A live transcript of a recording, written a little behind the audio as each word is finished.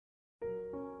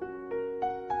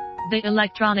The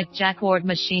Electronic Jacquard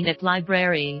machine at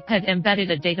library had embedded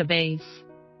a database.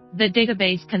 The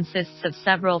database consists of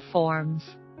several forms,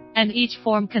 and each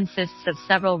form consists of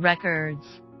several records.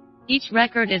 Each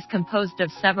record is composed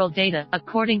of several data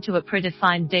according to a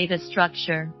predefined data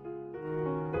structure.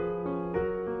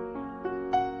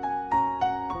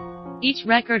 Each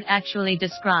record actually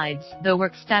describes the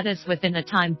work status within a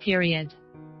time period.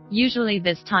 Usually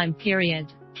this time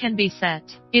period can be set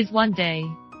is 1 day,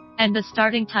 and the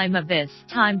starting time of this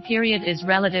time period is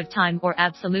relative time or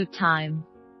absolute time.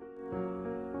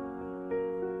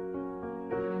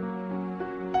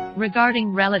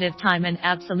 Regarding relative time and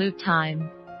absolute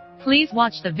time, please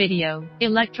watch the video,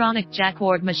 Electronic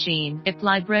Jacquard Machine, IP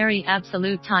Library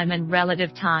Absolute Time and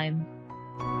Relative Time.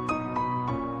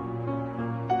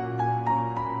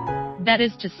 That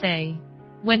is to say,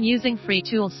 when using free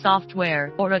tool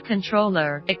software or a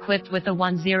controller equipped with a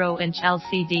 10-inch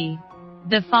LCD,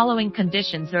 the following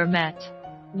conditions are met.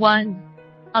 1.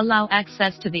 Allow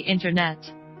access to the Internet.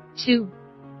 2.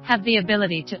 Have the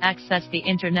ability to access the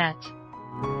Internet.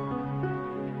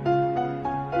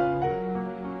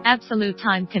 Absolute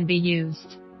time can be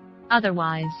used.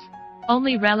 Otherwise,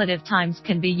 only relative times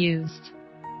can be used.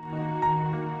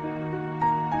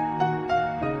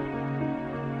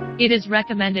 It is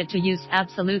recommended to use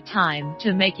absolute time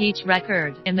to make each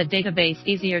record in the database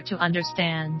easier to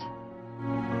understand.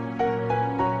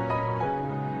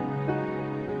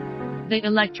 The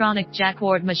Electronic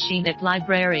Jacquard machine at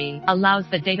library allows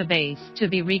the database to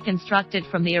be reconstructed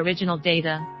from the original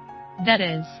data. That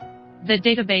is, the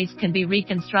database can be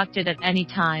reconstructed at any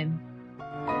time.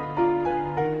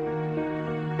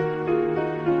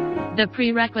 The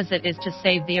prerequisite is to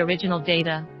save the original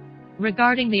data.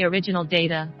 Regarding the original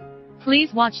data,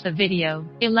 please watch the video,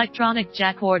 Electronic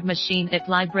Jacquard Machine at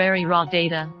Library Raw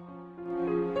Data.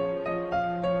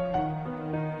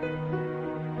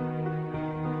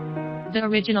 The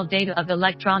original data of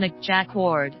Electronic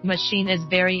Jacquard Machine is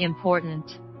very important.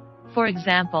 For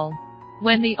example,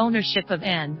 when the ownership of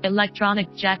an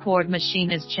Electronic Jacquard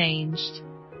Machine is changed,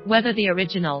 whether the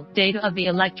original data of the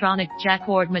Electronic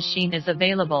Jacquard Machine is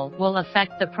available will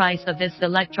affect the price of this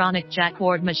Electronic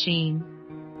Jacquard Machine.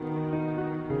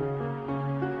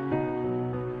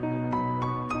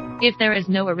 If there is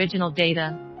no original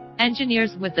data,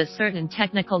 engineers with a certain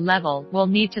technical level will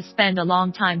need to spend a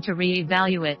long time to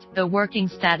re-evaluate the working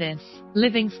status,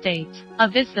 living state,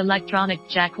 of this Electronic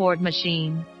Jacquard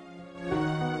Machine.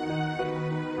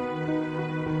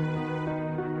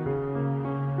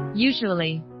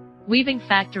 Usually, weaving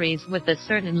factories with a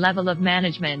certain level of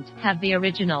management have the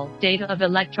original data of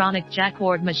Electronic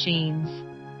Jacquard machines.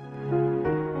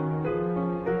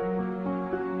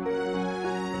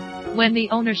 When the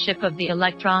ownership of the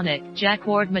Electronic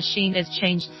Jacquard machine is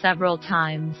changed several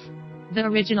times, the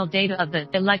original data of the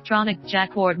Electronic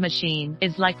Jacquard machine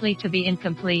is likely to be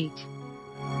incomplete.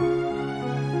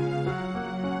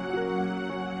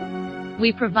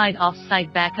 We provide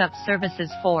off-site backup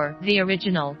services for the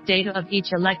original data of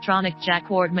each Electronic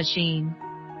Jacquard machine.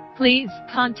 Please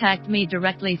contact me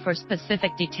directly for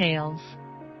specific details.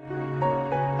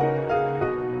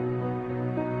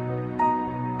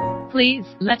 Please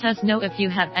let us know if you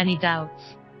have any doubts.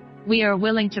 We are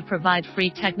willing to provide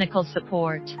free technical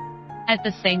support. At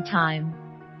the same time,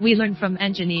 we learn from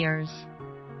engineers.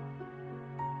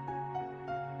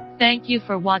 Thank you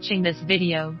for watching this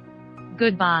video.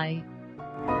 Goodbye.